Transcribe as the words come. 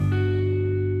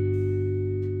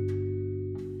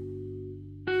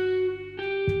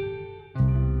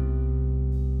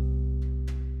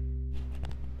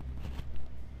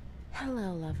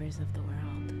lovers of the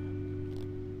world,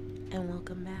 and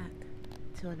welcome back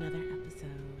to another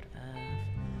episode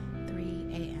of 3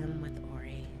 a.m. with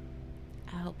Ori.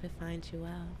 I hope it finds you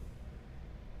well.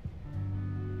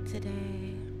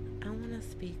 Today, I want to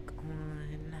speak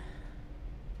on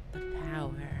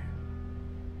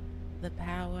the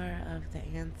power of the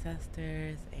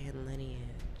ancestors and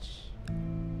lineage,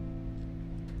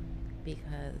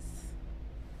 because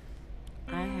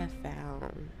I have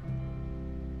found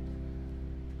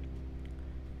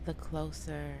the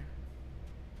closer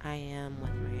I am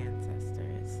with my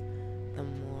ancestors, the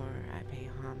more I pay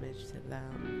homage to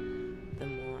them, the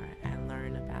more I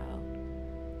learn about,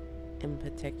 in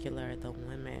particular, the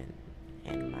women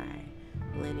in my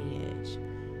lineage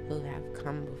who have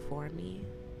come before me,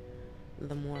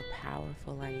 the more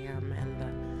powerful I am and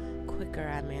the quicker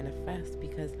I manifest,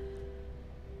 because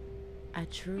I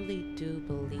truly do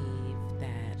believe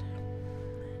that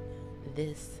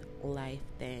this life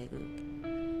thing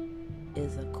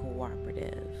is a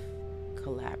collaborative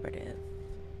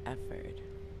effort.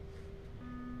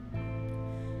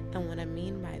 And what I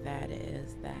mean by that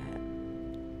is that,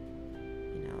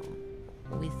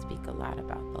 we speak a lot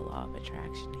about the law of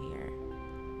attraction here.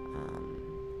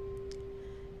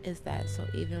 Is that so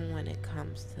even when it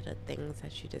comes to the things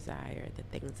that you desire, the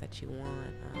things that you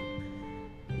want,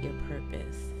 your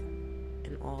purpose,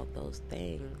 and all those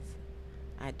things,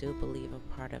 I do believe a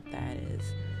part of that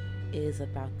is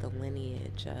about the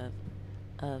lineage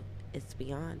of it's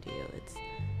beyond you. It's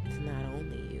not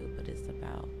only you, but it's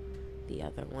about the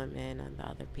other women and the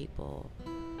other people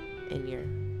in your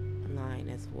line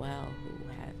as well who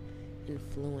have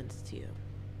influenced you.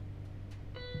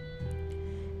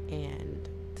 And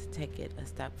to take it a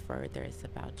step further, it's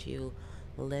about you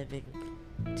living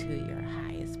to your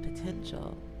highest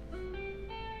potential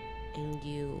and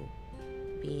you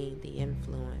being the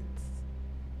influence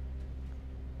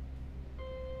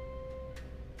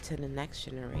to the next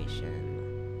generation,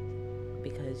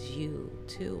 because you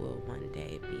too will one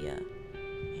day be an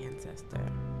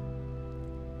ancestor.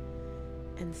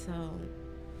 And so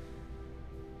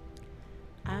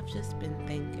I've just been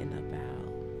thinking about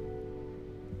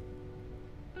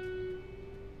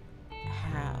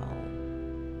how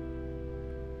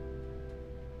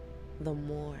the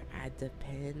more I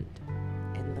depend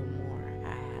and the more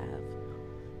I have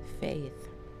faith,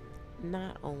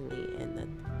 not only in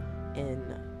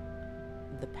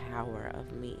the power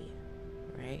of me,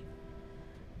 right?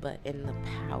 But in the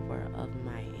power of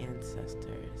my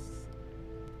ancestors.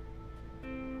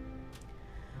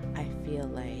 I feel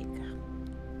like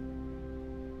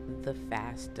the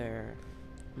faster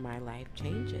my life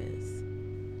changes.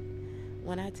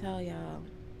 When I tell y'all,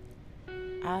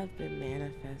 I've been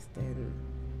manifesting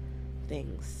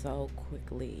things so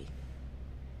quickly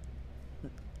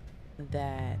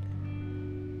that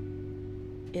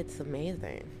it's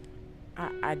amazing.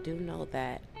 I do know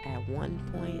that at one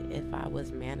point, if I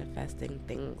was manifesting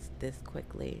things this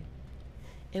quickly,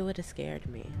 it would have scared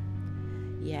me.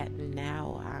 Yet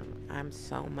now I'm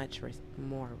so much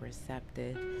more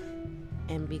receptive,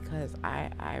 and because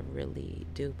I really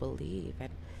do believe,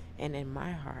 and in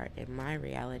my heart, in my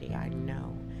reality, I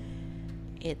know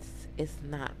it's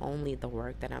not only the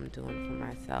work that I'm doing for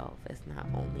myself. It's not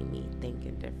only me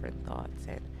thinking different thoughts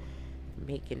and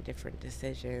making different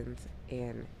decisions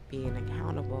and being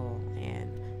accountable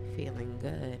and feeling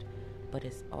good, but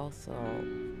it's also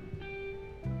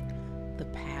the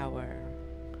power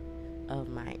of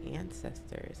my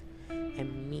ancestors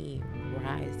and me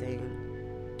rising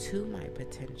to my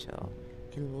potential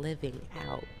and living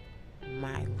out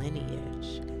my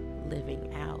lineage,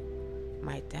 living out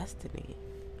my destiny,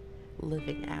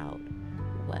 living out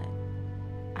what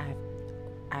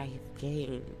I've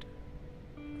gained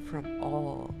from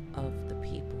all of the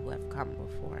people who have come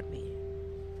before me.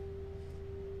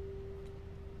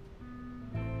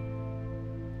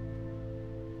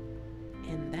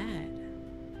 And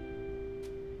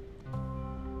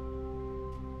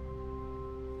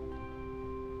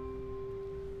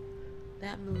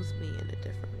that moves me in a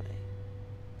different way.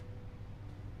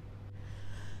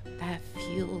 That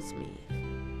fuels me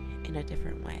in a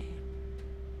different way.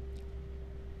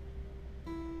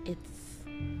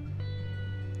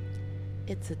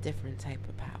 It's a different type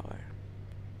of power.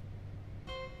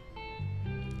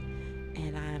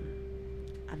 And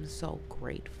I'm so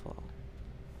grateful.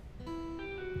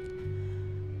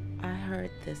 I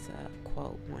heard this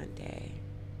quote one day.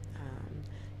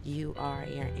 You are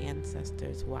your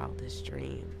ancestors' wildest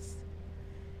dreams.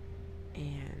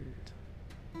 And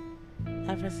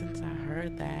ever since I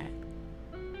heard that,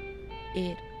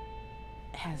 it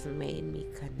has made me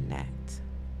connect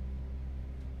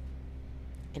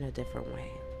in a different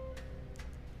way.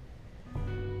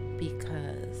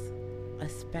 Because,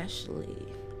 especially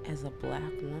as a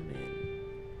black woman,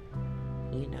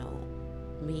 you know,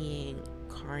 being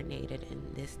incarnated in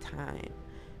this time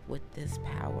with this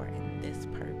power and this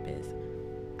purpose,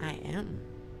 I am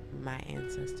my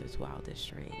ancestors' wildest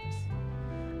dreams.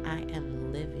 I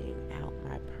am living out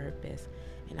my purpose,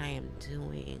 and I am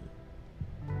doing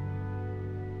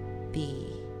the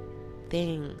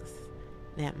things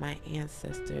that my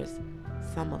ancestors,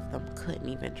 some of them, couldn't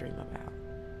even dream about.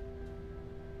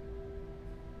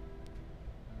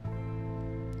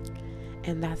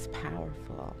 And that's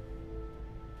powerful.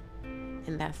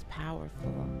 And that's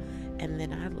powerful. And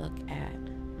then I look at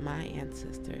my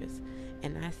ancestors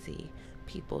and I see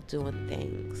people doing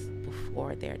things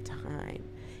before their time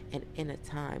and in a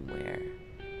time where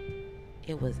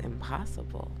it was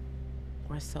impossible,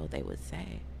 or so they would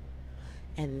say.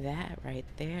 And that right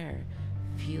there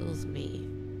fuels me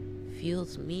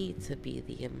to be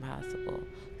the impossible,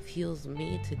 fuels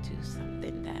me to do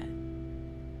something that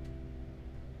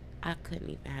I couldn't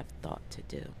even have thought to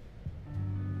do.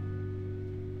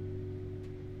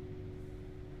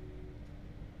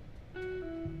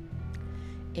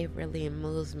 It really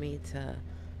moves me to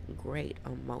great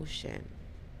emotion.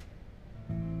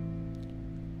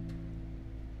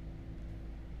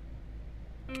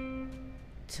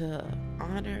 To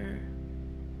honor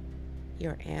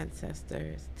your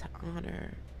ancestors, to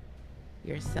honor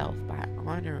yourself by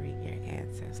honoring your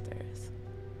ancestors.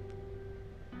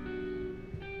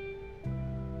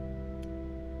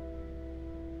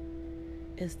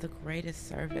 Is the greatest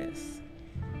service.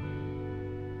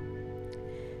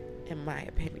 In my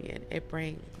opinion, it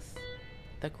brings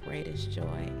the greatest joy,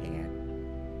 and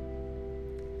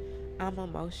I'm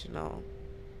emotional.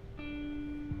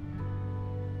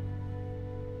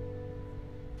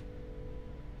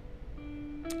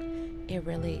 It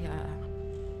really,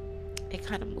 it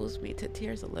kind of moves me to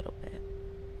tears a little bit.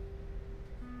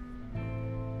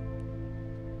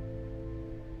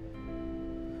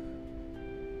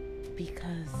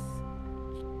 Because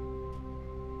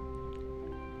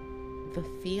the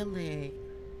feeling,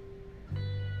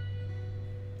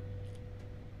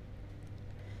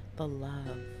 the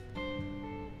love,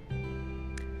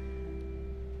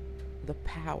 the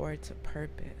power to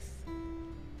purpose,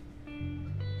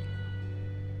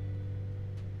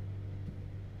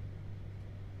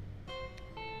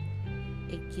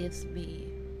 it gives me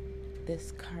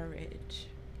this courage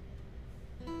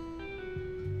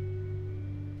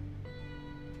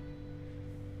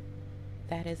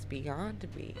that is beyond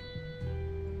me.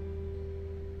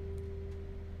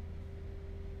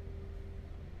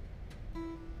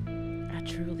 I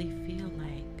truly feel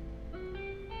like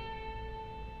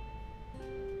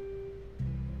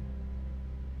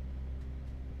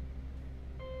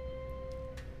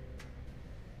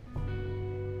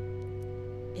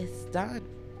it's done.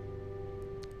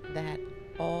 That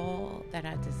all that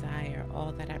I desire,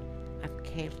 all that I've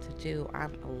came to do,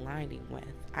 I'm aligning with,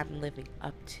 I'm living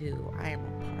up to, I am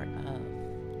a part of.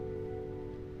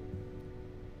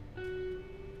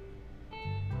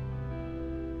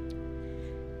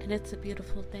 And it's a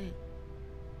beautiful thing.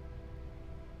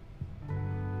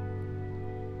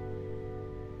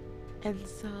 And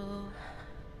so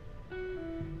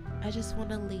I just want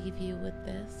to leave you with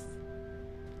this.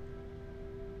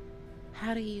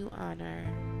 How do you honor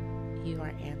your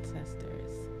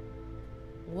ancestors?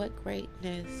 What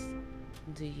greatness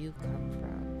do you come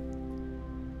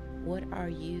from? What are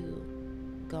you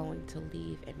going to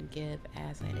leave and give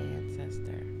as an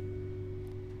ancestor?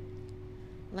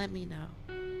 Let me know.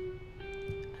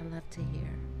 I love to hear,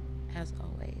 as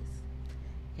always.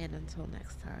 And until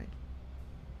next time.